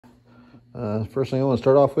First thing I want to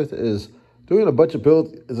start off with is doing a budget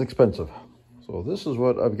build is expensive. So this is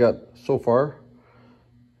what I've got so far.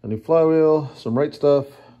 A new flywheel, some right stuff,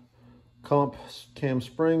 comp cam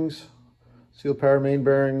springs, seal power main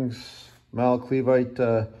bearings,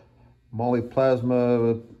 Malclevite Moly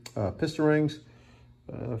plasma piston rings,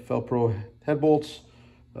 Felpro head bolts,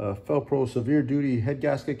 Felpro severe duty head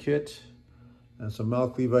gasket kit, and some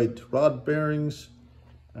Malclevite rod bearings,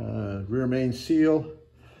 rear main seal,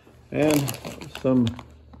 and some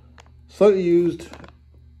slightly used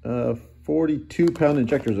 42-pound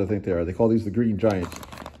injectors, I think they are. They call these the Green Giants.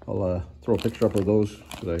 I'll throw a picture up of those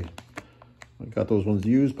because I got those ones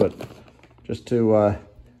used, but just to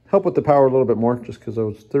help with the power a little bit more, just because I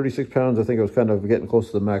was 36 pounds. I think I was kind of getting close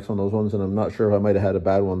to the max on those ones, and I'm not sure if I might have had a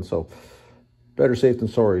bad one, so better safe than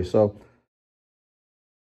sorry. So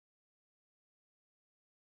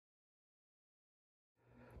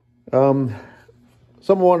something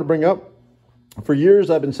I wanted to bring up. For years,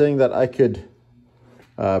 I've been saying that I could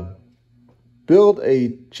build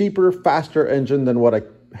a cheaper, faster engine than what I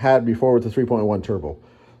had before with the 3.1 turbo.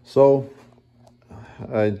 So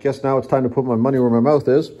I guess now it's time to put my money where my mouth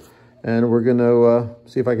is, and we're going to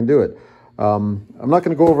see if I can do it. I'm not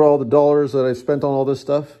going to go over all the dollars that I spent on all this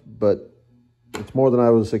stuff, but it's more than I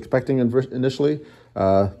was expecting initially.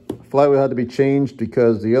 Flywheel had to be changed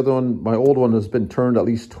because the other one, my old one, has been turned at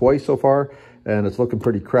least twice so far, and it's looking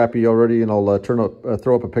pretty crappy already, and I'll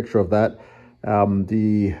throw up a picture of that. All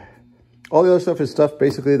the other stuff is stuff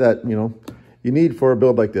basically that, you know, you need for a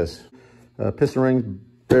build like this. Piston rings,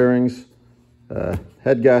 bearings,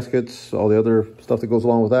 head gaskets, all the other stuff that goes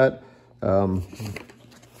along with that,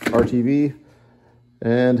 RTV,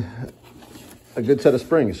 and a good set of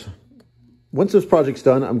springs. Once this project's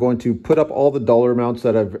done, I'm going to put up all the dollar amounts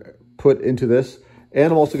that I've put into this,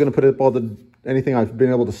 and I'm also going to put up all anything I've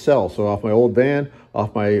been able to sell. So off my old van,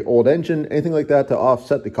 off my old engine, anything like that to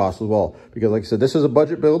offset the cost as well. Because like I said, this is a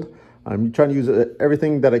budget build. I'm trying to use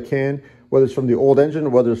everything that I can, whether it's from the old engine or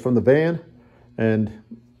whether it's from the van. And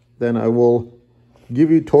then I will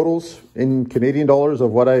give you totals in Canadian dollars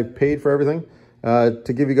of what I paid for everything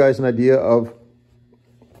to give you guys an idea of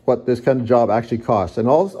what this kind of job actually costs. And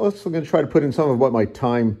also going to try to put in some of what my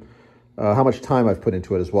time, how much time I've put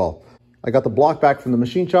into it as well. I got the block back from the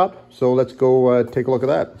machine shop, so let's go take a look at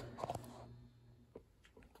that.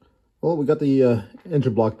 Well, we got the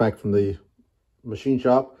engine block back from the machine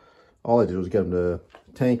shop. All I did was get them to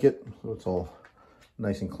tank it, so it's all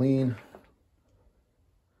nice and clean.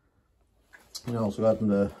 And I also got them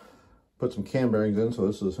to put some cam bearings in, so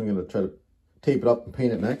this is, I'm going to try to tape it up and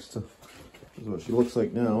paint it next. This is what she looks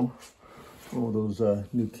like now. All those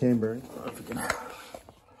new cam bearings. I don't know if you can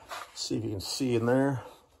see if you can see in there.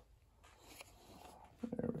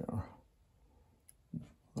 There we are.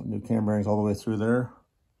 New cam bearings all the way through there.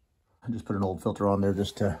 I just put an old filter on there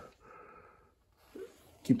just to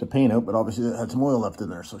keep the paint out, but obviously it had some oil left in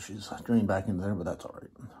there, so she's drained back into there, but that's all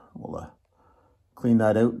right. We'll clean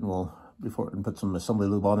that out, and we'll put some assembly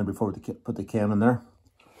lube on it before we put the cam in there.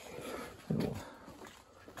 We're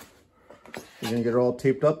gonna get her all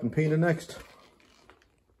taped up and painted next.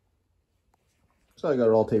 So I got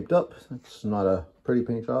it all taped up. It's not a pretty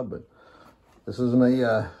paint job, but this isn't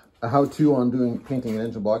a how-to on painting an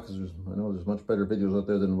engine block, because I know there's much better videos out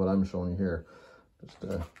there than what I'm showing you here.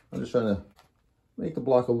 I'm just trying to make the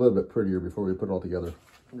block a little bit prettier before we put it all together.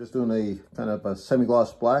 I'm just doing a kind of a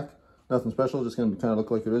semi-gloss black, nothing special, just going to kind of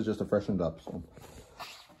look like it is, just to freshen it up. So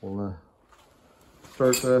we'll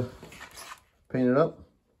start painting it up,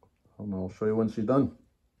 and I'll show you when she's done.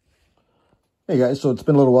 Hey guys, so it's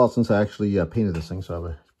been a little while since I actually painted this thing, so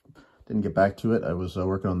I didn't get back to it. I was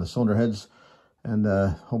working on the cylinder heads and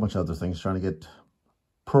a whole bunch of other things, trying to get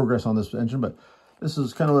progress on this engine, but this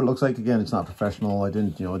is kind of what it looks like. Again, it's not professional. I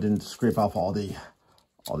didn't scrape off all the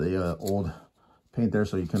old paint there,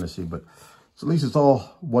 so you kind of see, but so at least it's all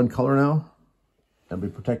one color now and be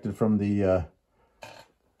protected from the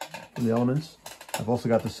elements. I've also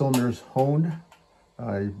got the cylinders honed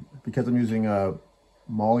because I'm using a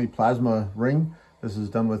Moly plasma ring. This is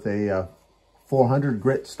done with a 400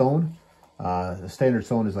 grit stone. The standard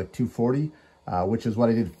stone is like 240, which is what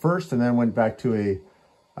I did first, and then went back to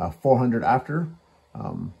a 400 after.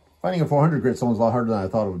 Finding a 400 grit stone is a lot harder than I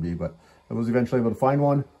thought it would be, but I was eventually able to find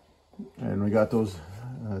one, and we got those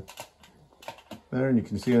there, and you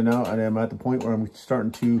can see it now. And I'm at the point where I'm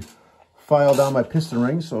starting to file down my piston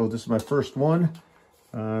rings. So this is my first one.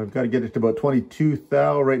 I've got to get it to about 22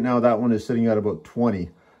 thou. Right now that one is sitting at about 20.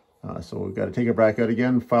 So we've got to take it back out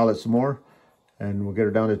again, file it some more, and we'll get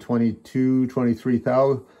her down to 22, 23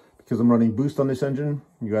 thou. Because I'm running boost on this engine,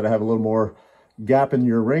 you got to have a little more gap in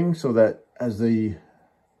your ring so that as the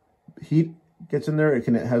heat gets in there, it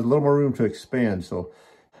has a little more room to expand. So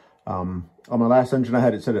on my last engine, I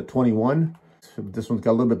had it set at 21. So this one's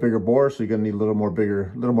got a little bit bigger bore, so you're gonna need a little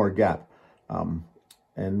more gap.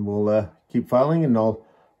 And we'll keep filing, and I'll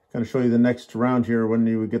kind of show you the next round here when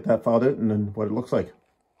you get that filed out and then what it looks like.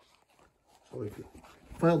 So we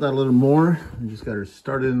filed that a little more. We just got her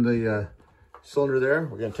started in the cylinder there.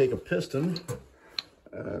 We're gonna take a piston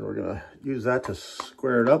and we're gonna use that to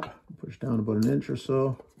square it up. Push down about an inch or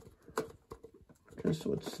so, just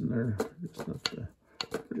so it's in there,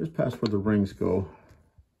 just past where the rings go.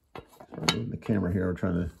 So I'm moving the camera here. We're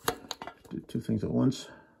trying to do two things at once.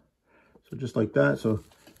 So just like that. So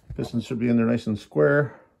piston should be in there nice and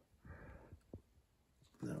square.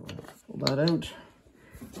 Now we'll pull that out.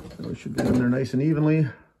 So it should be in there nice and evenly.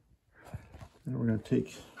 And we're going to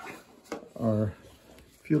take our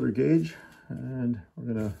feeler gauge and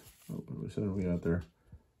we're going to, what said we got there?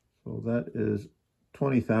 So that is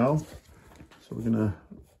 20 thou. So we're going to,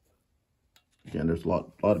 again, there's a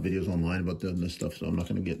lot of videos online about doing this stuff, so I'm not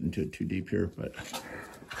going to get into it too deep here, but see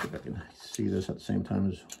if I can see this at the same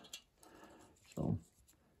time as, so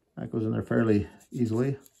that goes in there fairly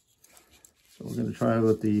easily. So we're going to try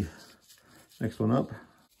with the next one up.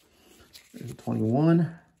 There's a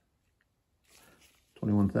 21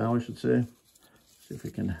 thou, I should say. See if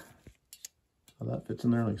we can, how that fits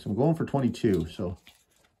in there. Like, so I'm going for 22, so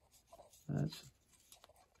that's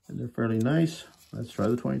in there fairly nice. Let's try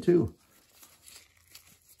the 22.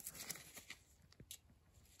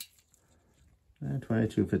 And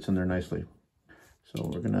 22 fits in there nicely. So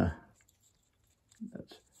we're gonna,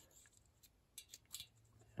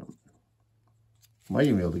 might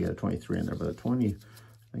even be able to get a 23 in there, but a 20, I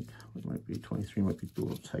think it might be 23, might be a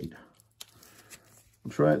little tight.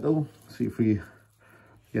 We'll try it though. See if we,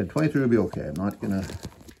 yeah, 23 will be okay. I'm not gonna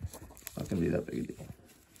be that big a deal.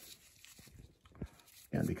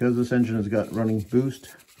 And because this engine has got running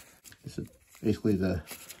boost, this is basically the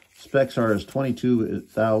specs are as 22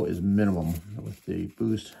 thou is minimum with the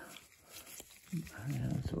boost.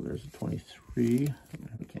 And so there's a 23.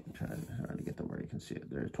 We can't try to get them where you can see it.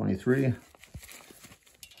 There's 23.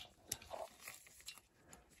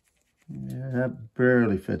 Yeah, that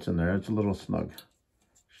barely fits in there. It's a little snug.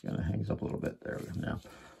 Just kind of hangs up a little bit there now.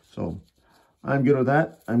 So I'm good with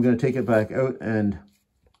that. I'm going to take it back out and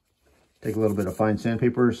take a little bit of fine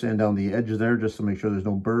sandpaper, sand down the edges there just to make sure there's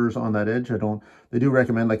no burrs on that edge. They do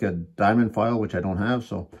recommend like a diamond file, which I don't have.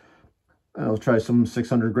 So I'll try some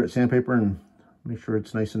 600 grit sandpaper and make sure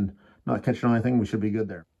it's nice and not catching on anything. We should be good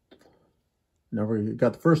there. Now we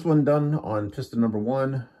got the first one done on piston number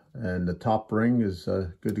 1 and the top ring is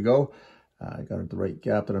good to go. I got it the right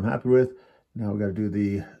gap that I'm happy with. Now we got to do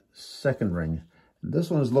the second ring. And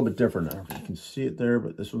this one is a little bit different. I don't know if you can see it there,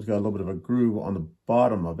 but this one's got a little bit of a groove on the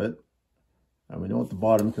bottom of it. And we know at the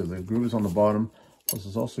bottom because the groove is on the bottom. Plus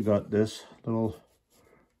it's also got this little,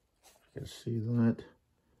 you can see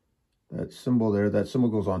that symbol there. That symbol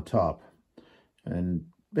goes on top. And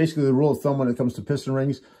basically the rule of thumb when it comes to piston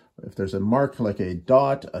rings, if there's a mark like a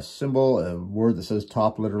dot, a symbol, a word that says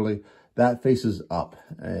top literally, that faces up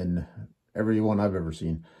in every one I've ever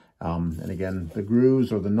seen. And again, the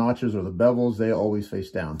grooves or the notches or the bevels, they always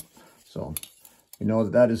face down. So you know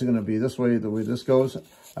that is going to be this way, the way this goes.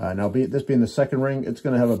 Now, this being the second ring, it's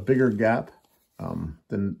going to have a bigger gap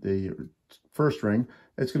than the first ring.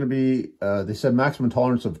 It's going to be, they said maximum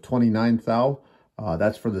tolerance of 29 thou.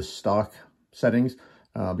 That's for the stock settings.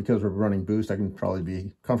 Because we're running boost, I can probably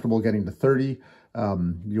be comfortable getting to 30.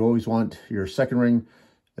 You always want your second ring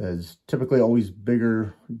is typically always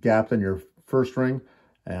bigger gap than your first ring.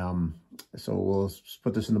 So we'll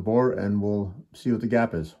put this in the bore and we'll see what the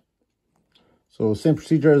gap is. So same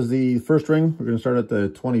procedure as the first ring. We're going to start at the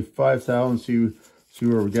 25 thou and see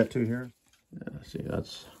where we get to here. Yeah, see,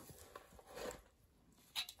 that's,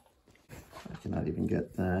 I cannot even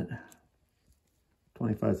get that.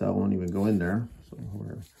 25 thou won't even go in there. So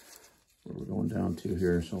where we're going down to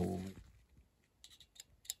here. So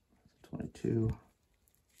 22.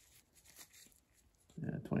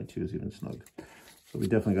 Yeah, 22 is even snug. So we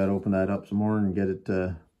definitely got to open that up some more and get it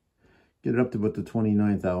up to about the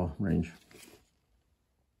 29 thou range.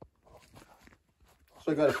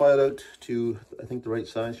 So I got to file it out to, I think, the right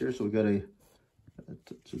size here. So we got a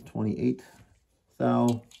 28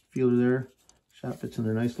 thou feeler there. Shaft fits in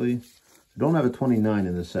there nicely. I don't have a 29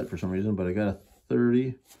 in this set for some reason, but I got a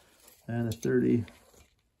 30 and a 30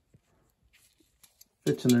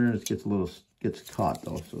 fits in there, and it gets caught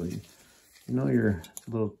though. So you know it's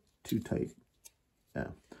a little too tight. Yeah.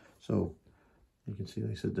 So you can see,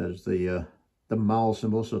 like I said, there's the Mal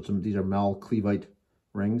symbol. So these are Mal Cleveite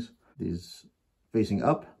rings. These facing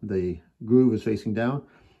up, the groove is facing down.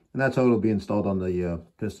 And that's how it'll be installed on the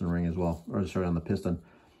piston ring as well, or sorry, on the piston.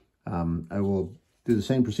 I will do the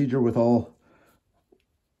same procedure with all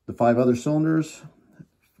the 5 other cylinders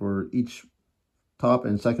for each top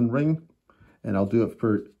and second ring, and I'll do it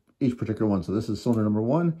for each particular one. So this is cylinder number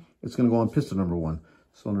 1. It's going to go on piston number 1.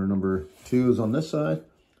 Cylinder number 2 is on this side,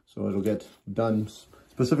 so it'll get done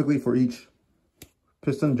specifically for each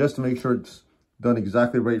piston, just to make sure it's done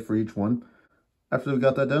exactly right for each one. After we've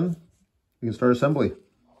got that done, we can start assembly.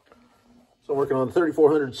 So I'm working on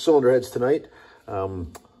 3400 cylinder heads tonight.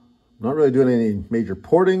 Not really doing any major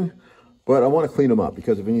porting, but I want to clean them up,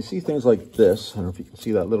 because when you see things like this, I don't know if you can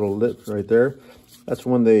see that little lip right there, that's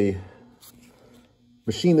when they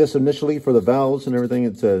machine this initially for the valves and everything.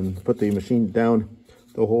 It's put the machine down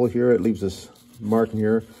the hole here, it leaves this mark in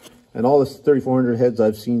here, and all this 3400 heads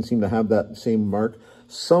I've seen seem to have that same mark.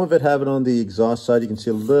 Some of it have it on the exhaust side. You can see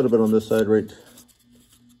a little bit on this side right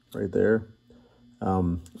there.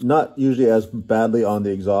 Not usually as badly on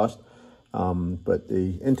the exhaust, but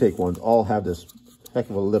the intake ones all have this heck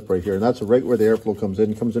of a lip right here, and that's right where the airflow comes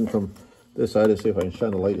in. It comes in from this side. Let's see if I can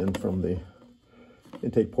shine the light in from the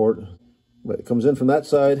intake port. But it comes in from that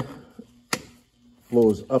side,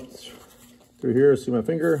 flows up through here. See my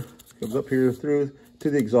finger? Comes up here through to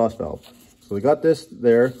the exhaust valve. So we got this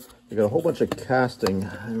there. We got a whole bunch of casting.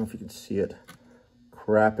 I don't know if you can see it.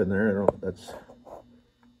 Crap in there. I don't know if that's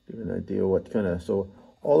give you an idea what kind of. So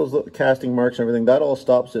all those little casting marks and everything, that all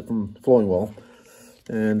stops it from flowing well.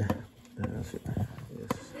 And let's see,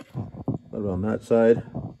 a little bit on that side.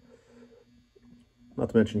 Not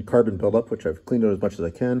to mention carbon buildup, which I've cleaned out as much as I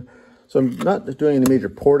can. So I'm not doing any major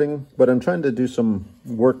porting, but I'm trying to do some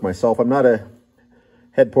work myself. I'm not a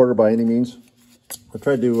head porter by any means. I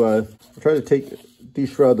try to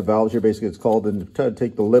de-shroud the valves here, basically it's called, and try to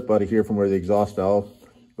take the lip out of here from where the exhaust valve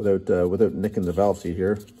without nicking the valve seat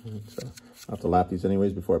here. I'll have to lap these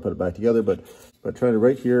anyways before I put it back together, but trying to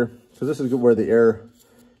right here, because this is where the air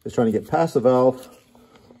is trying to get past the valve.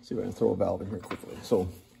 Let's see if I can throw a valve in here quickly. So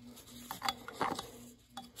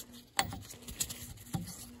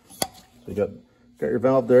you got your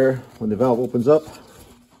valve there. When the valve opens up,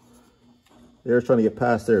 the air's trying to get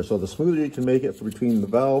past there. So the smoother you can make it between the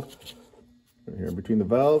valve, right here, between the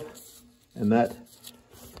valve and that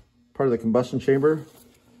part of the combustion chamber,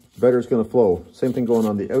 the better it's going to flow. Same thing going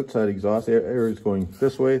on the outside exhaust. The air is going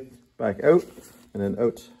this way, back out, and then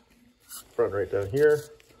out front right down here.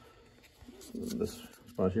 This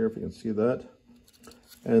spot here, if you can see that.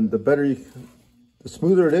 And the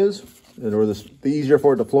smoother it is, or the easier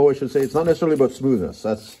for it to flow, I should say. It's not necessarily about smoothness.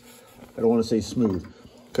 I don't want to say smooth,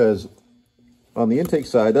 because on the intake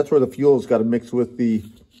side, that's where the fuel's got to mix with the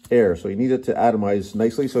air. So you need it to atomize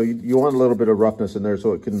nicely. So you want a little bit of roughness in there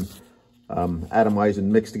so it can atomize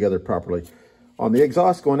and mix together properly. On the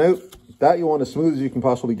exhaust going out, that you want as smooth as you can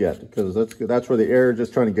possibly get, because that's where the air is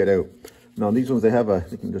just trying to get out. Now these ones, they have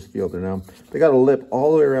you can just feel it there now. They got a lip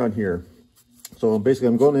all the way around here. So basically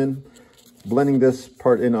I'm going in, blending this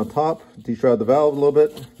part in on top, de-shroud the valve a little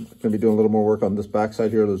bit. I'm going to be doing a little more work on this back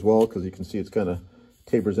side here as well, because you can see it's kind of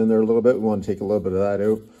tapers in there a little bit. We want to take a little bit of that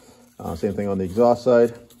out. Same thing on the exhaust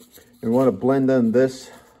side. And we want to blend in this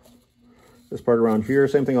part around here.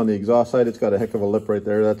 Same thing on the exhaust side. It's got a heck of a lip right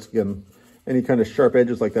there. That's, again, any kind of sharp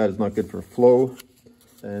edges like that is not good for flow.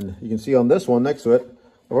 And you can see on this one next to it,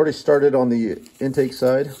 I've already started on the intake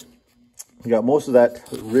side. We got most of that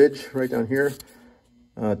ridge right down here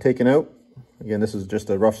taken out. Again, this is just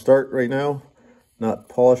a rough start right now, not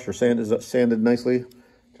polished or sanded nicely.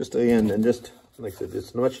 Just again, and just like I said,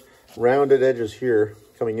 it's much rounded edges here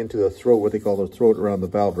coming into the throat, what they call the throat around the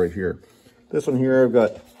valve right here. This one here, I've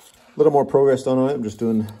got a little more progress done on it. I'm just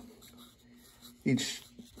doing each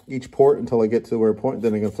port until I get to where point.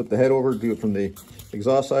 Then I'm gonna flip the head over, do it from the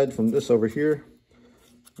exhaust side, from this over here,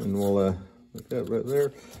 and we'll like that right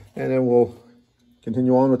there, and then we'll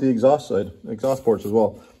continue on with the exhaust side, exhaust ports as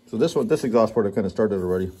well. So this exhaust port I've kind of started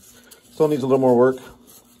already. Still needs a little more work,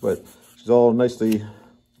 but she's all nicely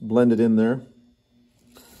blended in there.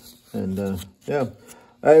 And yeah,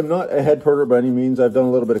 I am not a head porter by any means. I've done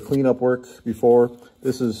a little bit of cleanup work before.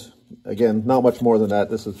 This is, again, not much more than that.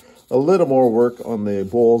 This is a little more work on the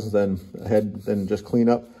bowls than just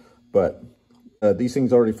cleanup, but these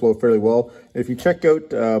things already flow fairly well. If you check out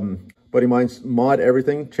Buddy Mine's Mod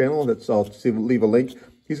Everything channel, I'll leave a link.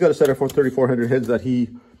 He's got a set of 3400 heads that he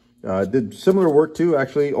did similar work to,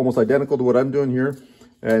 actually almost identical to what I'm doing here.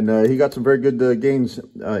 And he got some very good gains,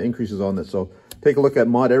 increases on this. So take a look at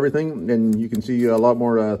Mod Everything, and you can see a lot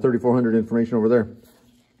more 3400 information over there.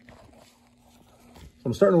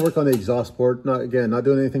 I'm starting to work on the exhaust port. Not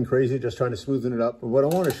doing anything crazy, just trying to smoothen it up. But what I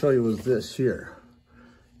want to show you is this here.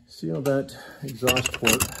 See how that exhaust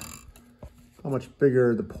port, how much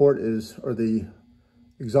bigger the port is, or the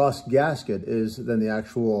exhaust gasket is, than the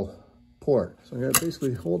actual port. So I'm gonna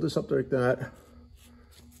basically hold this up like that.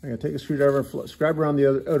 I'm gonna take a screwdriver and scrub around the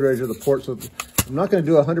outer edge of the port. So I'm not gonna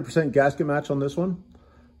do a 100% gasket match on this one.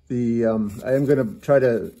 I am gonna try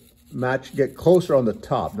to get closer on the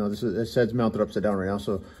top. Now this head's mounted upside down right now,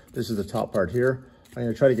 so this is the top part here. I'm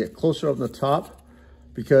gonna try to get closer up on the top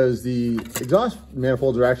because the exhaust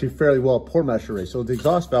manifolds are actually fairly well port matched array. So the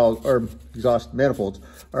exhaust valve or exhaust manifolds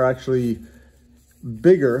are actually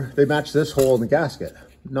bigger. They match this hole in the gasket,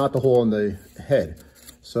 not the hole in the head.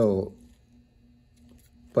 So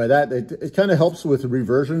by that, it kind of helps with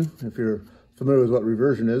reversion, if you're familiar with what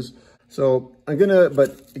reversion is. So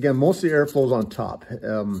but again, most of the air flows on top.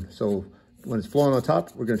 So when it's flowing on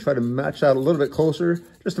top, we're gonna try to match that a little bit closer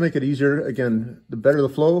just to make it easier. Again, the better the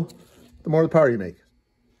flow, the more the power you make.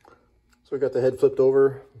 So we got the head flipped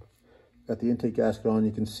over, got the intake gasket on.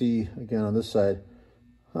 You can see again on this side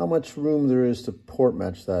how much room there is to port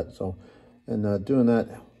match that. So, and doing that,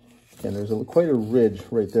 again, there's quite a ridge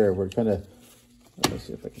right there where it kind of, let's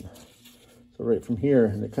see if I can, so right from here,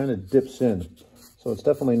 and it kind of dips in. So it's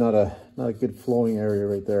definitely not a good flowing area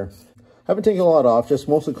right there. Haven't taken a lot off, just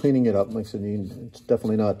mostly cleaning it up. Like I said, it's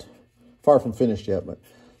definitely not far from finished yet. But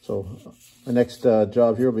so my next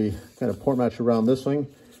job here will be kind of port match around this thing.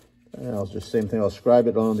 And I'll just same thing. I'll scribe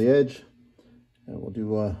it on the edge, and we'll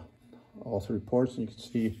do all 3 ports. And you can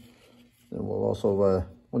see. And we'll also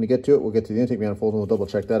when you get to it, we'll get to the intake manifold, and we'll double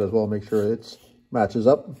check that as well, make sure it matches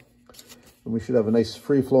up, and we should have a nice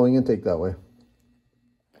free flowing intake that way.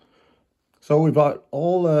 So we bought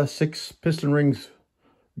all 6 piston rings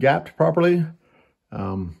gapped properly.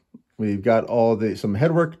 We've got some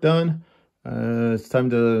headwork done. It's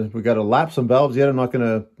time we got to lap some valves yet. I'm not going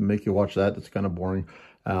to make you watch that. That's kind of boring.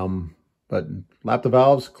 But lap the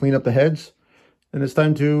valves, clean up the heads, and it's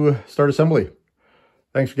time to start assembly.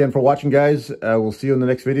 Thanks again for watching, guys. We'll see you in the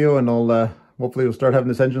next video, and hopefully we'll start having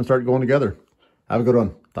this engine start going together. Have a good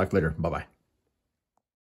one. Talk later. Bye-bye.